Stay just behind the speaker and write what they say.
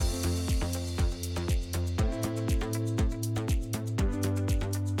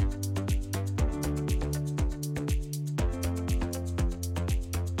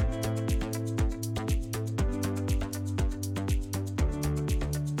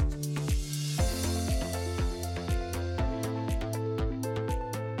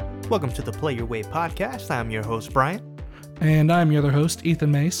Welcome to the Play Your Way podcast. I'm your host, Brian. And I'm your other host,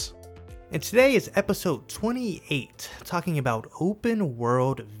 Ethan Mace. And today is episode 28, talking about open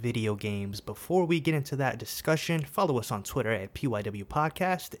world video games. Before we get into that discussion, follow us on Twitter at PYW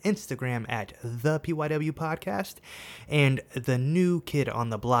Podcast, Instagram at The PYW Podcast, and the new kid on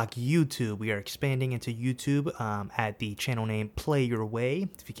the block, YouTube. We are expanding into YouTube at the channel name Play Your Way.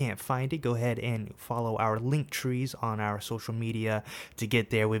 If you can't find it, go ahead and follow our link trees on our social media to get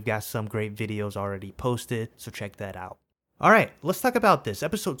there. We've got some great videos already posted, so check that out. All right, let's talk about this.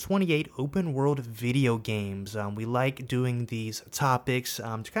 Episode 28, open world video games. We like doing these topics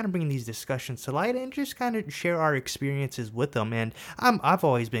to kind of bring these discussions to light and just kind of share our experiences with them. And I've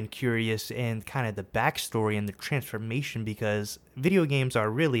always been curious in kind of the backstory and the transformation, because video games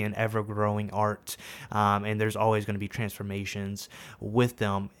are really an ever-growing art, and there's always going to be transformations with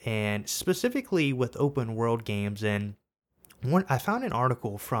them. And specifically with open world games, and I found an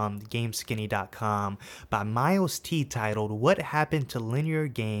article from GameSkinny.com by Miles T titled, "What Happened to Linear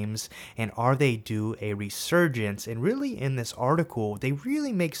Games and Are They Due a Resurgence?" And really in this article, they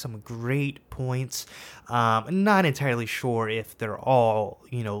really make some great points. Not entirely sure if they're all,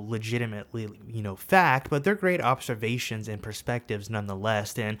 legitimately, fact, but they're great observations and perspectives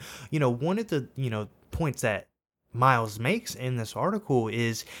nonetheless. And, one of the, points that Miles makes in this article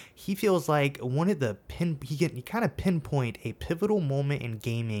is he feels like one of the he kind of pinpoint a pivotal moment in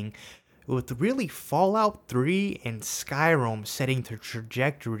gaming with really Fallout 3 and Skyrim setting the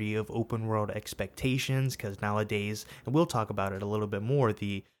trajectory of open world expectations, because nowadays, and we'll talk about it a little bit more,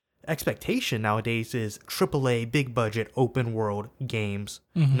 the expectation nowadays is AAA big budget open world games,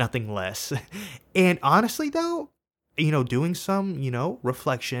 nothing less. And honestly though, doing some,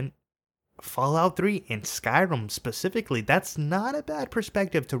 reflection, Fallout 3 and Skyrim specifically, that's not a bad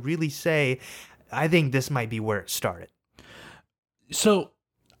perspective to really say, I think this might be where it started. So,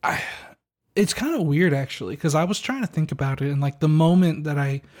 it's kind of weird actually, because I was trying to think about it, and like the moment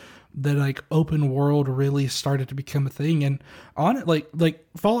that open world really started to become a thing, and on it, like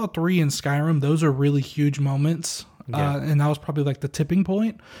Fallout 3 and Skyrim, those are really huge moments. Yeah. And that was probably like the tipping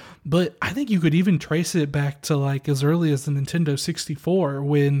point. But I think you could even trace it back to like as early as the Nintendo 64,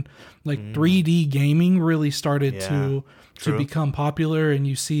 when like 3D gaming really started to become popular. And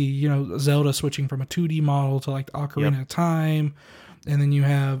you see, Zelda switching from a 2D model to like Ocarina of Time. And then you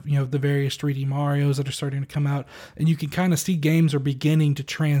have, the various 3D Marios that are starting to come out. And you can kind of see games are beginning to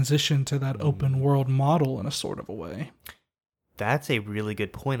transition to that open world model in a sort of a way. That's a really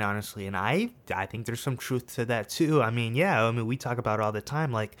good point, honestly, and I think there's some truth to that too. We talk about it all the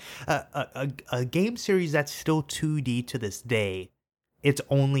time, like a game series that's still 2D to this day. Its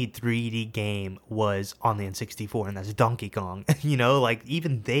only 3D game was on the N64, and that's Donkey Kong. Like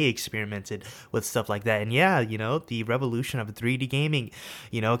even they experimented with stuff like that, and the revolution of 3D gaming,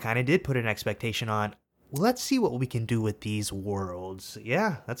 kind of did put an expectation on, let's see what we can do with these worlds.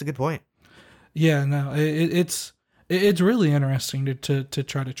 Yeah, that's a good point. Yeah, no, It's really interesting to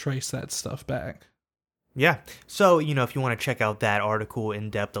try to trace that stuff back. Yeah. So, if you want to check out that article in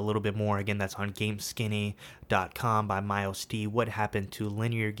depth a little bit more, again, that's on GameSkinny.com by Miles T. What happened to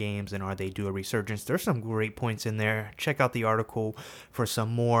linear games and are they due a resurgence? There's some great points in there. Check out the article for some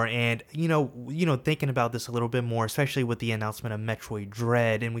more. And, thinking about this a little bit more, especially with the announcement of Metroid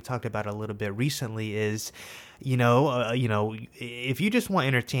Dread, and we talked about it a little bit recently, is if you just want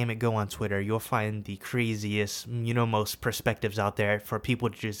entertainment, go on Twitter. You'll find the craziest, most perspectives out there for people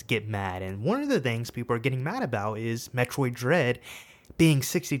to just get mad. And one of the things people are getting mad about is Metroid Dread being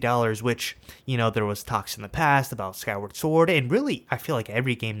 $60, which, there was talks in the past about Skyward Sword. And really, I feel like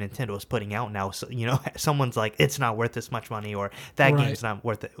every game Nintendo is putting out now, so, someone's like, it's not worth this much money, or that game's not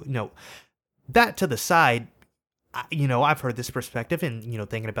worth it. That to the side, I've heard this perspective, and,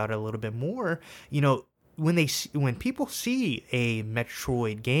 thinking about it a little bit more, when people see a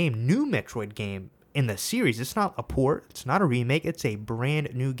new Metroid game in the series, it's not a port, it's not a remake, it's a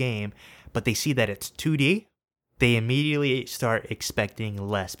brand new game, but they see that it's 2D, they immediately start expecting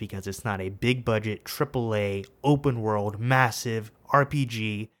less because it's not a big budget, AAA, open world, massive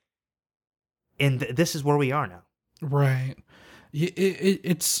RPG, and this is where we are now. Right.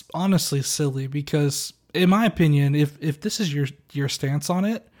 It's honestly silly because, in my opinion, if this is your stance on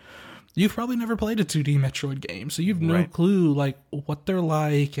it, you've probably never played a 2D Metroid game, so you've no clue like what they're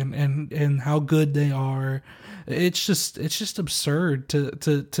like and how good they are. It's just absurd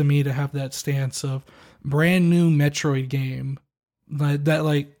to me to have that stance of brand new Metroid game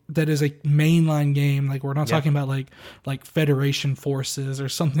that is a mainline game. Like we're not talking about like Federation Forces or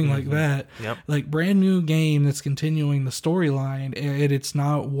something like that. Yep. Like brand new game that's continuing the storyline and it's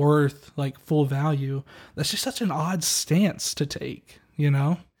not worth like full value. That's just such an odd stance to take,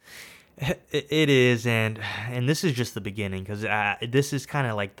 It is, and this is just the beginning because this is kind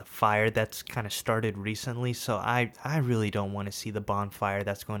of like the fire that's kind of started recently. So I really don't want to see the bonfire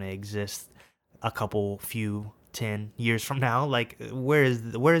that's going to exist a couple few 10 years from now. Like where is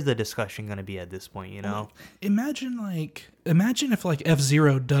the discussion going to be at this point? You know, Imagine if like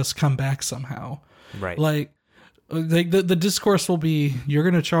F-Zero does come back somehow. right? Like the discourse will be, you're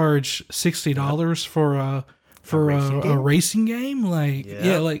going to charge $60 for a racing game. Like,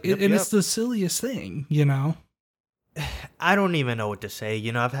 yeah, like, and it's the silliest thing, you know? I don't even know what to say.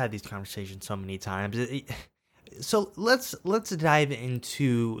 You know, I've had these conversations so many times. So let's dive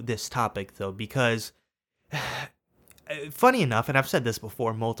into this topic though, because funny enough, and I've said this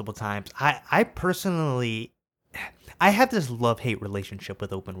before multiple times, I personally, I have this love-hate relationship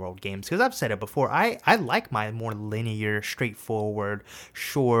with open world games because I've said it before. I like my more linear, straightforward,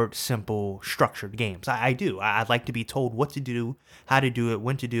 short, simple, structured games. I do. I like to be told what to do, how to do it,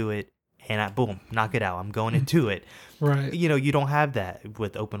 when to do it, and boom, knock it out. I'm going into it. Right. You know, you don't have that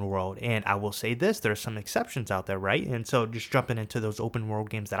with open world. And I will say this, there are some exceptions out there, right? And so just jumping into those open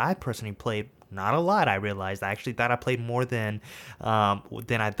world games that I personally played, not a lot, I realized. I actually thought I played more than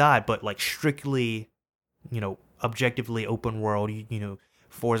I thought, but like strictly, you know, objectively open world, you know,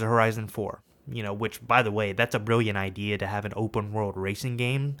 Forza Horizon 4, you know, which, by the way, that's a brilliant idea to have an open world racing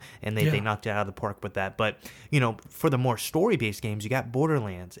game, and they knocked it out of the park with that. But, you know, for the more story-based games, you got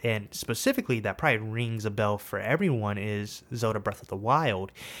Borderlands, and specifically that probably rings a bell for everyone is Zelda Breath of the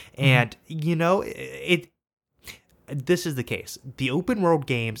Wild. And, you know, this is the case. The open world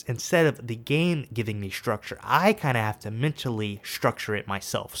games, instead of the game giving me structure, I kind of have to mentally structure it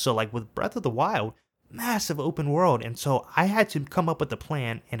myself. So like with Breath of the Wild, massive open world, and so I had to come up with a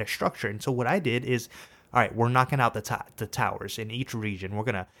plan and a structure. And so what I did is, all right, we're knocking out the towers in each region. We're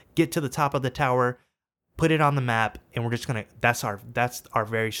gonna get to the top of the tower, put it on the map, and we're just gonna, that's our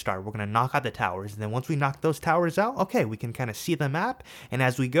very start. We're gonna knock out the towers, and then once we knock those towers out, okay, we can kind of see the map, and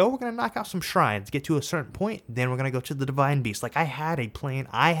as we go, we're gonna knock out some shrines, get to a certain point, then we're gonna go to the Divine Beast. Like, I had a plan.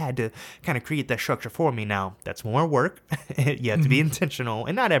 I had to kind of create that structure for me. Now that's more work. You have to be intentional,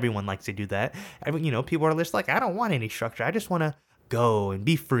 and not everyone likes to do that. You know, people are just like, I don't want any structure. I just want to go and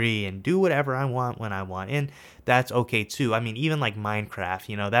be free and do whatever I want when I want. And that's okay too. I mean, even like Minecraft,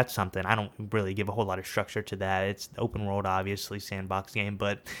 you know, that's something I don't really give a whole lot of structure to that. It's open world, obviously, sandbox game,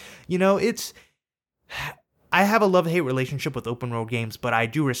 but you know, I have a love-hate relationship with open world games, but I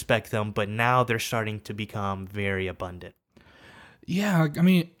do respect them, but now they're starting to become very abundant. Yeah, I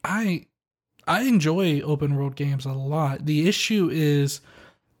mean, I enjoy open world games a lot. The issue is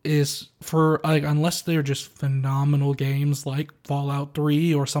for, like, unless they're just phenomenal games like Fallout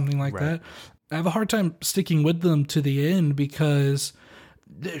 3 or something like that, I have a hard time sticking with them to the end because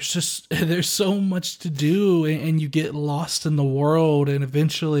there's so much to do, and you get lost in the world, and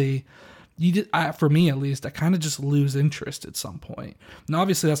eventually for me at least, I kind of just lose interest at some point. Now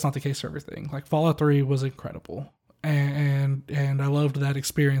obviously that's not the case for everything. Like Fallout 3 was incredible, and I loved that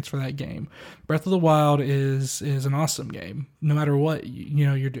experience for that game. Breath of the Wild is an awesome game, no matter what you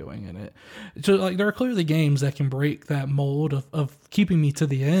know you're doing in it. So like there are clearly games that can break that mold of keeping me to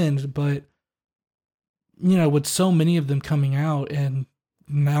the end, but you know, with so many of them coming out, and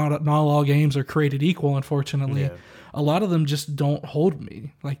now not all games are created equal, unfortunately, a lot of them just don't hold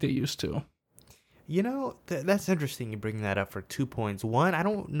me like they used to. You know, that's interesting you bring that up for 2 points. One, I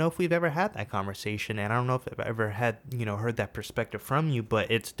don't know if we've ever had that conversation, and I don't know if I've ever had, you know, heard that perspective from you, but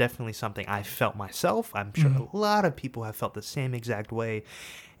it's definitely something I felt myself. I'm sure a lot of people have felt the same exact way.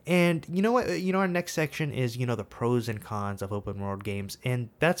 And you know what? You know, our next section is, you know, the pros and cons of open world games, and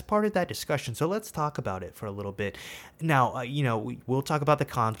that's part of that discussion. So let's talk about it for a little bit. Now, you know, we'll talk about the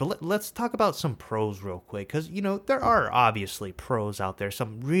cons, but let's talk about some pros real quick, because, you know, there are obviously pros out there,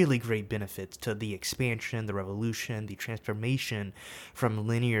 some really great benefits to the expansion, the revolution, the transformation from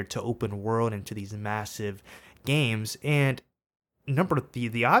linear to open world into these massive games. And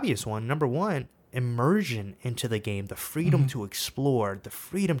the obvious one, number one, immersion into the game, the freedom to explore, the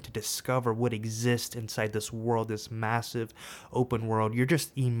freedom to discover what exists inside this world, this massive open world. You're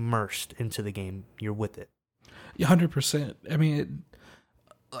just immersed into the game. You're with it. 100%. I mean,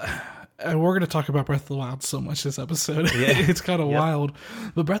 and we're going to talk about Breath of the Wild so much this episode. Yeah. It's kind of wild.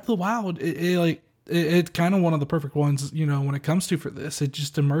 But Breath of the Wild, it's kind of one of the perfect ones, you know, when it comes to for this. It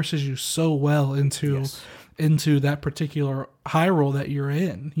just immerses you so well into that particular Hyrule that you're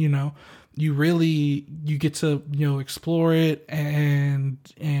in, you know. You get to, you know, explore it, and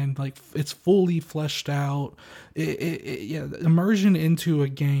like it's fully fleshed out. Immersion into a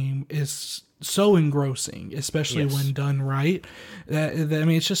game is so engrossing, especially when done right. That I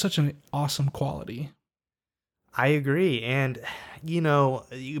mean, it's just such an awesome quality. I agree. And,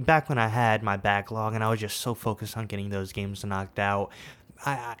 back when I had my backlog and I was just so focused on getting those games knocked out,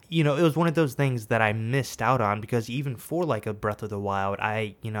 it was one of those things that I missed out on because even for like a Breath of the Wild,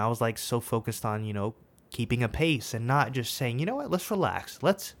 I was like so focused on, keeping a pace and not just saying, you know what, let's relax.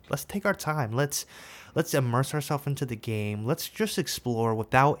 Let's take our time. Let's immerse ourselves into the game. Let's just explore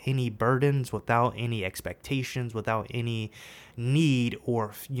without any burdens, without any expectations, without any need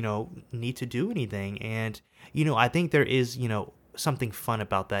or, need to do anything. And, I think there is, something fun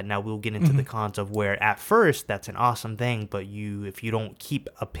about that. Now we'll get into the cons of where at first that's an awesome thing, but if you don't keep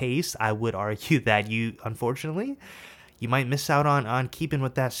a pace, I would argue that unfortunately, you might miss out on keeping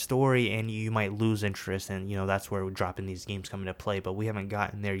with that story and you might lose interest. And, that's where dropping these games come into play, but we haven't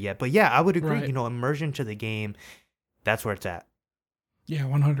gotten there yet. But yeah, I would agree, Right. Immersion to the game, that's where it's at. Yeah,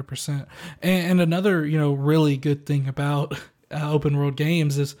 100%. And another, really good thing about open world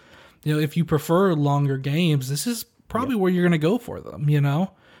games is, if you prefer longer games, this is probably where you're going to go for them,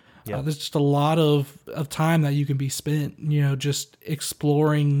 Yep. There's just a lot of time that you can be spent, just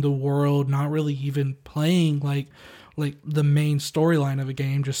exploring the world, not really even playing like the main storyline of a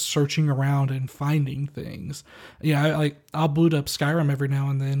game, just searching around and finding things. Yeah, I'll boot up Skyrim every now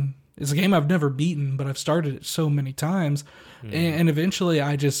and then. It's a game I've never beaten, but I've started it so many times. And eventually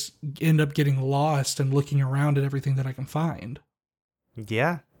I just end up getting lost and looking around at everything that I can find.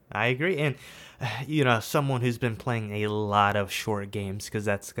 Yeah, I agree. And, someone who's been playing a lot of short games, because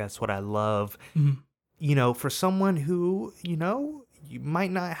that's what I love. For someone who, you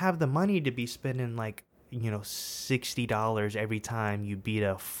might not have the money to be spending like, $60 every time you beat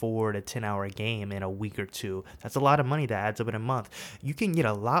a 4 to 10 hour game in a week or two. That's a lot of money that adds up in a month. You can get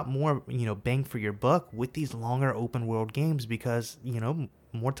a lot more, bang for your buck with these longer open world games because,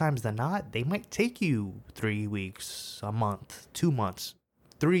 more times than not, they might take you 3 weeks, a month, 2 months,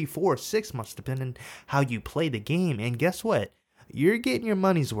 3, 4, 6 months, depending how you play the game. And guess what? You're getting your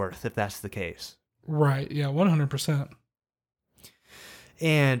money's worth if that's the case. Right. Yeah, 100%.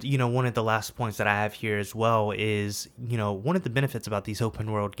 And, one of the last points that I have here as well is, one of the benefits about these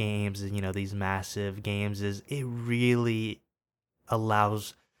open world games and, these massive games is it really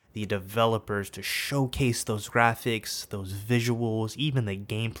allows the developers to showcase those graphics, those visuals, even the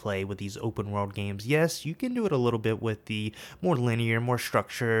gameplay with these open world games. Yes, you can do it a little bit with the more linear, more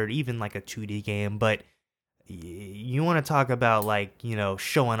structured, even like a 2D game, but you want to talk about like,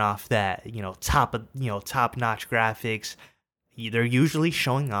 showing off that, top-notch graphics. They're usually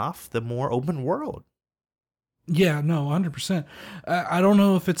showing off the more open world. Yeah, no, 100%. I don't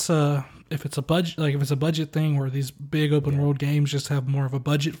know if it's a budget, like if it's a budget thing where these big open world games just have more of a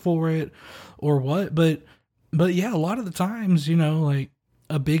budget for it or what, but yeah, a lot of the times, like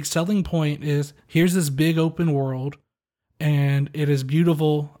a big selling point is here's this big open world and it is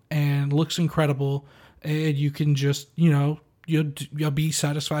beautiful and looks incredible and you can just, you'll be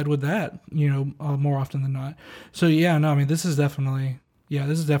satisfied with that, more often than not. So yeah, no, I mean, this is definitely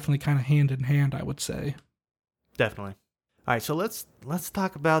kind of hand in hand, I would say. Definitely. All right, so let's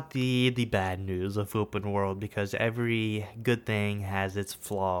talk about the bad news of open world because every good thing has its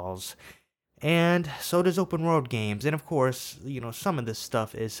flaws. And so does open world games. And of course, some of this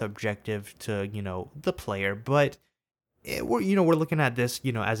stuff is subjective to, the player, but we're looking at this,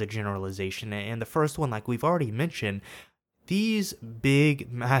 as a generalization. And the first one, like we've already mentioned, these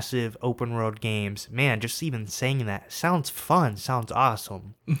big, massive open world games, man, just even saying that sounds fun, sounds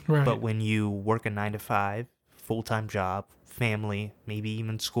awesome. Right. But when you work a 9-to-5, full-time job, family, maybe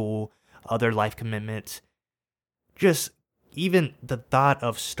even school, other life commitments, just even the thought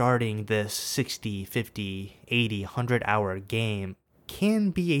of starting this 60, 50, 80, 100-hour game can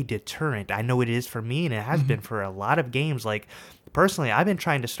be a deterrent. I know it is for me, and it has been for a lot of games. Like, personally, I've been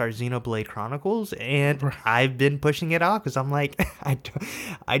trying to start Xenoblade Chronicles, and I've been pushing it off because I'm like,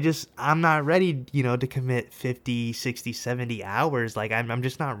 I'm not ready, to commit 50, 60, 70 hours. Like, I'm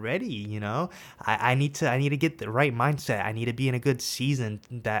just not ready, I need to get the right mindset. I need to be in a good season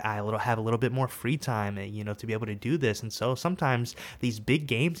that have a little bit more free time, to be able to do this. And so sometimes these big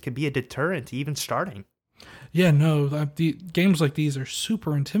games can be a deterrent to even starting. Yeah, no, the games like these are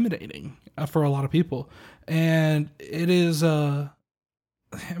super intimidating for a lot of people. And it is,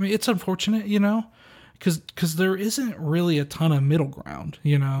 it's unfortunate, because there isn't really a ton of middle ground,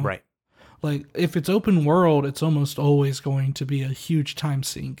 Right. Like, if it's open world, it's almost always going to be a huge time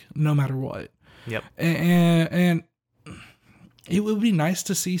sink, no matter what. Yep. And it would be nice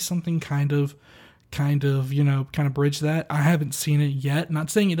to see something kind of bridge that. I haven't seen it yet. Not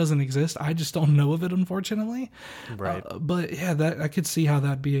saying it doesn't exist. I just don't know of it, unfortunately. Right. But yeah, that I could see how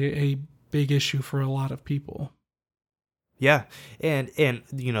that'd be a big issue for a lot of people. Yeah, and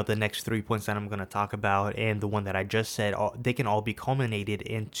the next 3 points that I'm going to talk about, and the one that I just said, they can all be culminated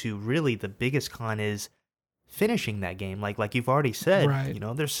into really the biggest con is finishing that game. Like you've already said,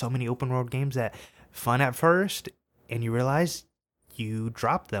 Right. there's so many open world games that fun at first, and you realize you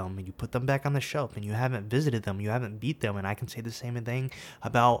drop them and you put them back on the shelf and you haven't visited them, you haven't beat them. And I can say the same thing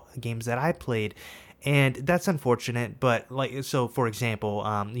about games that I played. And that's unfortunate, but so for example,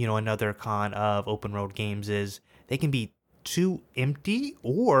 another con of open world games is they can be too empty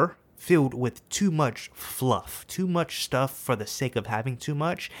or filled with too much fluff, too much stuff for the sake of having too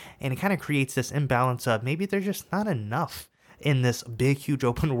much, and it kind of creates this imbalance of maybe there's just not enough in this big huge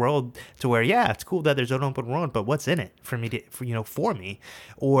open world to where, yeah, it's cool that there's an open world, but what's in it for me for me?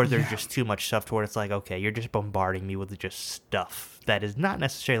 Or there's just too much stuff to where it's like, okay, you're just bombarding me with just stuff that is not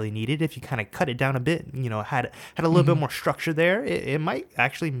necessarily needed. If you kind of cut it down a bit, had a little bit more structure there, it might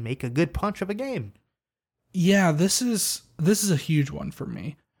actually make a good punch of a game. Yeah, this is a huge one for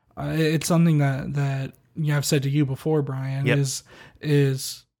me. It's something that I've said to you before, Brian. Yep.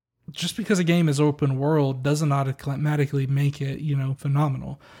 Is just because a game is open world doesn't automatically make it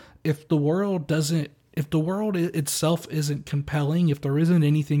phenomenal. If the world itself isn't compelling, if there isn't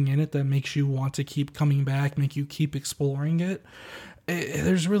anything in it that makes you want to keep coming back, make you keep exploring it,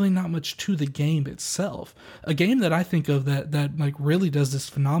 there's really not much to the game itself. A game that I think of that like really does this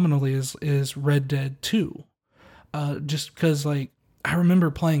phenomenally is Red Dead 2. Just because like I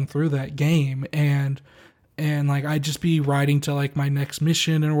remember playing through that game and like I'd just be riding to like my next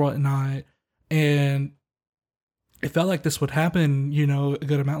mission and whatnot, and it felt like this would happen, a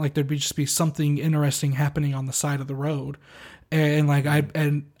good amount. Like there'd just be something interesting happening on the side of the road, and like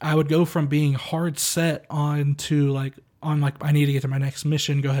I would go from being hard set on I need to get to my next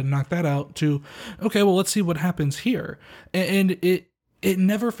mission, go ahead and knock that out, to okay, well let's see what happens here, and it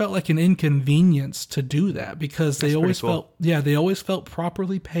never felt like an inconvenience to do that because they always felt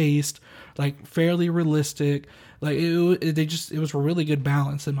properly paced, like fairly realistic. Like it was a really good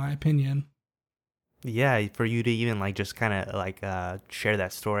balance in my opinion. Yeah, for you to even like just kind of like share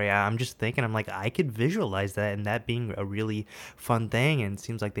that story, I'm just thinking, I'm like, I could visualize that and that being a really fun thing, and it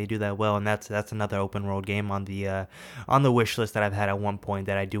seems like they do that well. And that's another open world game on the wish list that I've had at one point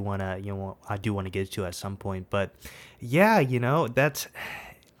that I do want to get to at some point. But yeah, that's.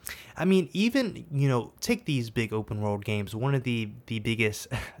 I mean, even, take these big open world games. One of the biggest,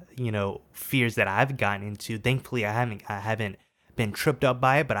 fears that I've gotten into, thankfully I haven't been tripped up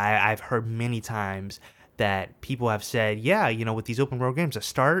by it, but I've heard many times that people have said, yeah, with these open world games, I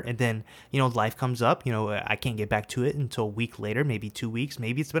start and then, life comes up, I can't get back to it until a week later, maybe 2 weeks,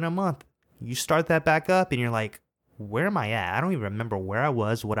 maybe it's been a month. You start that back up and you're like, where am I at? I don't even remember where I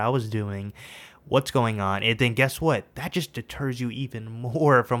was, what I was doing, what's going on. And then guess what? That just deters you even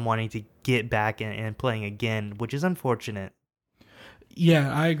more from wanting to get back and playing again, which is unfortunate.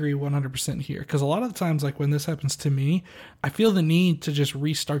 Yeah, I agree 100% here. Because a lot of the times, like when this happens to me, I feel the need to just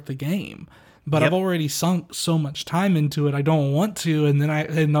restart the game. But I've already sunk so much time into it, I don't want to. And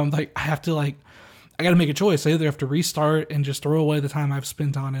then I'm like, I have to I got to make a choice. I either have to restart and just throw away the time I've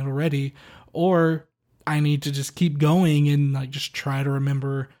spent on it already, or I need to just keep going and like just try to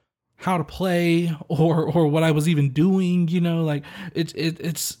remember how to play or what I was even doing. Like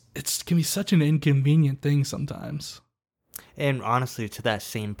it can be such an inconvenient thing sometimes. And honestly, to that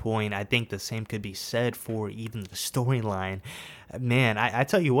same point, I think the same could be said for even the storyline. Man, I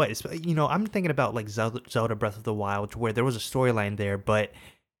tell you what, I'm thinking about like Zelda Breath of the Wild, where there was a storyline there, but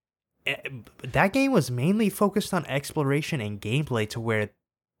that game was mainly focused on exploration and gameplay to where,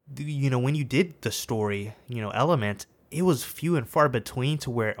 when you did the story, element, it was few and far between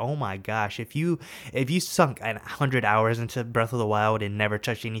to where, oh my gosh, if you sunk 100 hours into Breath of the Wild and never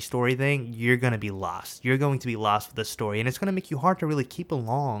touched any story thing, you're going to be lost. You're going to be lost with the story, and it's going to make you hard to really keep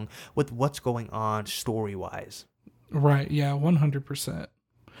along with what's going on story-wise. Right, yeah, 100%.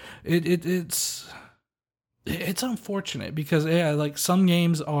 It's unfortunate because, yeah, like some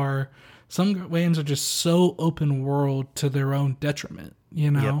games are just so open world to their own detriment,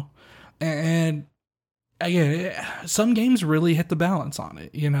 Yep. And again, some games really hit the balance on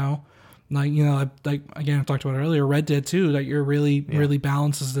it, like again, I talked about it earlier, Red Dead 2, like really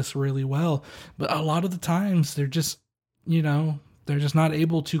balances this really well. But a lot of the times they're just not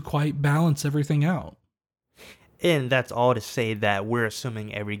able to quite balance everything out. And that's all to say that we're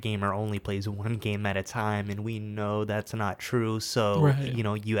assuming every gamer only plays one game at a time, and we know that's not true. So, right.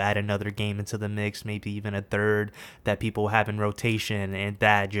 You add another game into the mix, maybe even a third that people have in rotation, and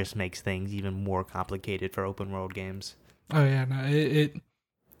that just makes things even more complicated for open world games. Oh yeah, no,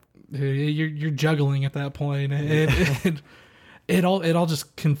 you're juggling at that point. It all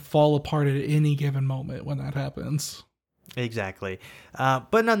just can fall apart at any given moment when that happens. Exactly.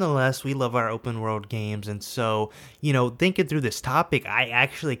 But nonetheless, we love our open world games. And so, thinking through this topic, I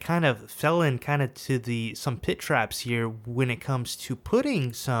actually kind of fell in kind of to some pit traps here when it comes to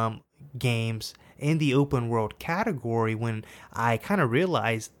putting some games in the open world category when I kind of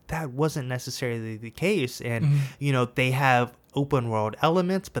realized that wasn't necessarily the case. And, they have open world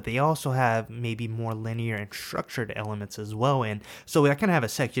elements, but they also have maybe more linear and structured elements as well. And so I kind of have a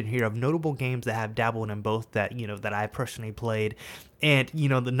section here of notable games that have dabbled in both that, that I personally played. And,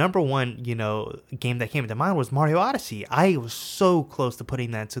 the number one, game that came to mind was Mario Odyssey. I was so close to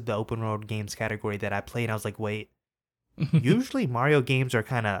putting that into the open world games category that I played. I was like, wait, usually Mario games are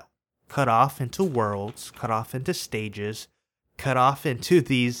kind of cut off into worlds, cut off into stages, cut off into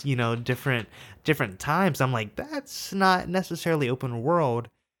these, different times. I'm like, that's not necessarily open world,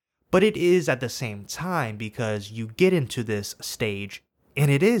 but it is at the same time because you get into this stage and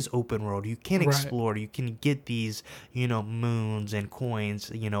it is open world. You can explore, you can get these, moons and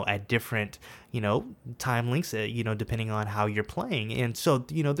coins, at different, time links, depending on how you're playing. And so,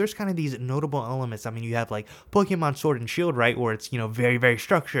 there's kind of these notable elements. I mean, you have like Pokemon Sword and Shield, right? Where it's, very, very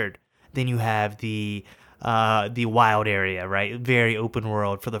structured. Then you have the wild area, right? Very open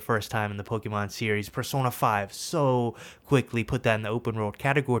world for the first time in the Pokemon series. Persona 5 so quickly put that in the open world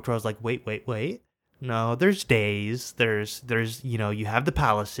category where I was like, wait. No, there's days. There's you have the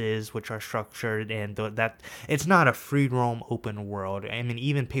palaces which are structured, and that it's not a free roam open world. I mean,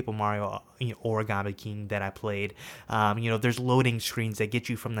 even Paper Mario Origami King that I played, there's loading screens that get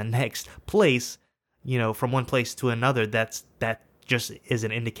you from the next place, from one place to another. That just is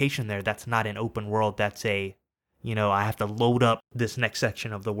an indication there. That's not an open world. That's I have to load up this next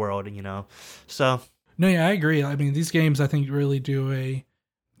section of the world, So no, yeah, I agree. I mean, these games I think really do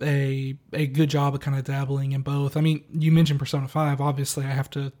a good job of kind of dabbling in both. I mean, you mentioned Persona 5. Obviously, I have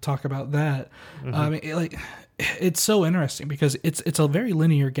to talk about that. I mean, it's so interesting because it's a very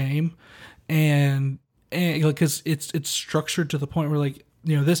linear game, and because it's structured to the point where like,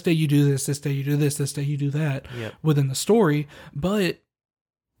 this day you do this day you do this day you do that within the story. But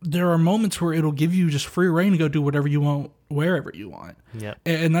there are moments where it'll give you just free reign to go do whatever you want, wherever you want. Yeah.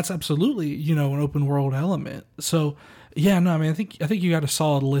 And that's absolutely, an open world element. So, yeah, no, I mean, I think you got a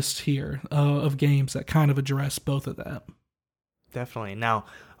solid list here of games that kind of address both of that. Definitely. Now,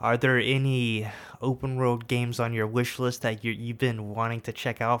 are there any open world games on your wish list that you've been wanting to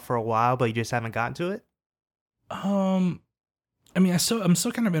check out for a while, but you just haven't gotten to it? I mean, I'm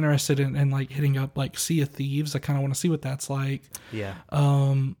still kind of interested in like hitting up like Sea of Thieves. I kind of want to see what that's like. Yeah.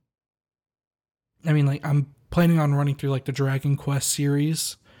 I mean, like I'm planning on running through like the Dragon Quest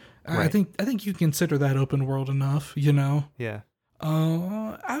series. Right. I think you consider that open world enough, Yeah.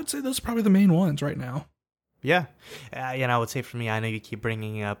 I would say those are probably the main ones right now. Yeah. And I would say for me, I know you keep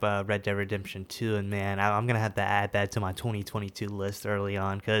bringing up Red Dead Redemption 2, and man, I'm going to have to add that to my 2022 list early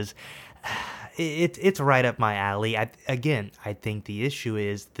on because it's right up my alley. I think the issue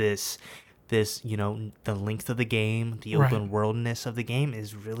is this, the length of the game, the open worldness of the game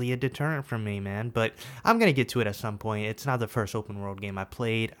is really a deterrent for me, man. But I'm going to get to it at some point. It's not the first open world game I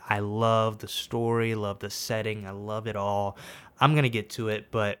played. I love the story, love the setting, I love it all. I'm going to get to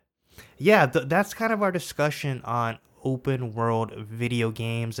it, but yeah, that's kind of our discussion on open world video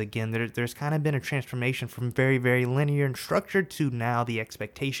games. Again, there's kind of been a transformation from very, very linear and structured to now the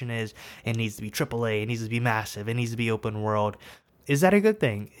expectation is it needs to be AAA, it needs to be massive, it needs to be open world. Is that a good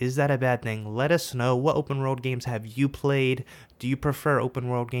thing? Is that a bad thing? Let us know. What open world games have you played? Do you prefer open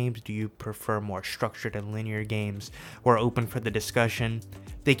world games? Do you prefer more structured and linear games? We're open for the discussion.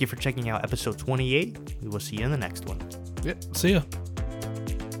 Thank you for checking out episode 28. We will see you in the next one. Yep. See ya.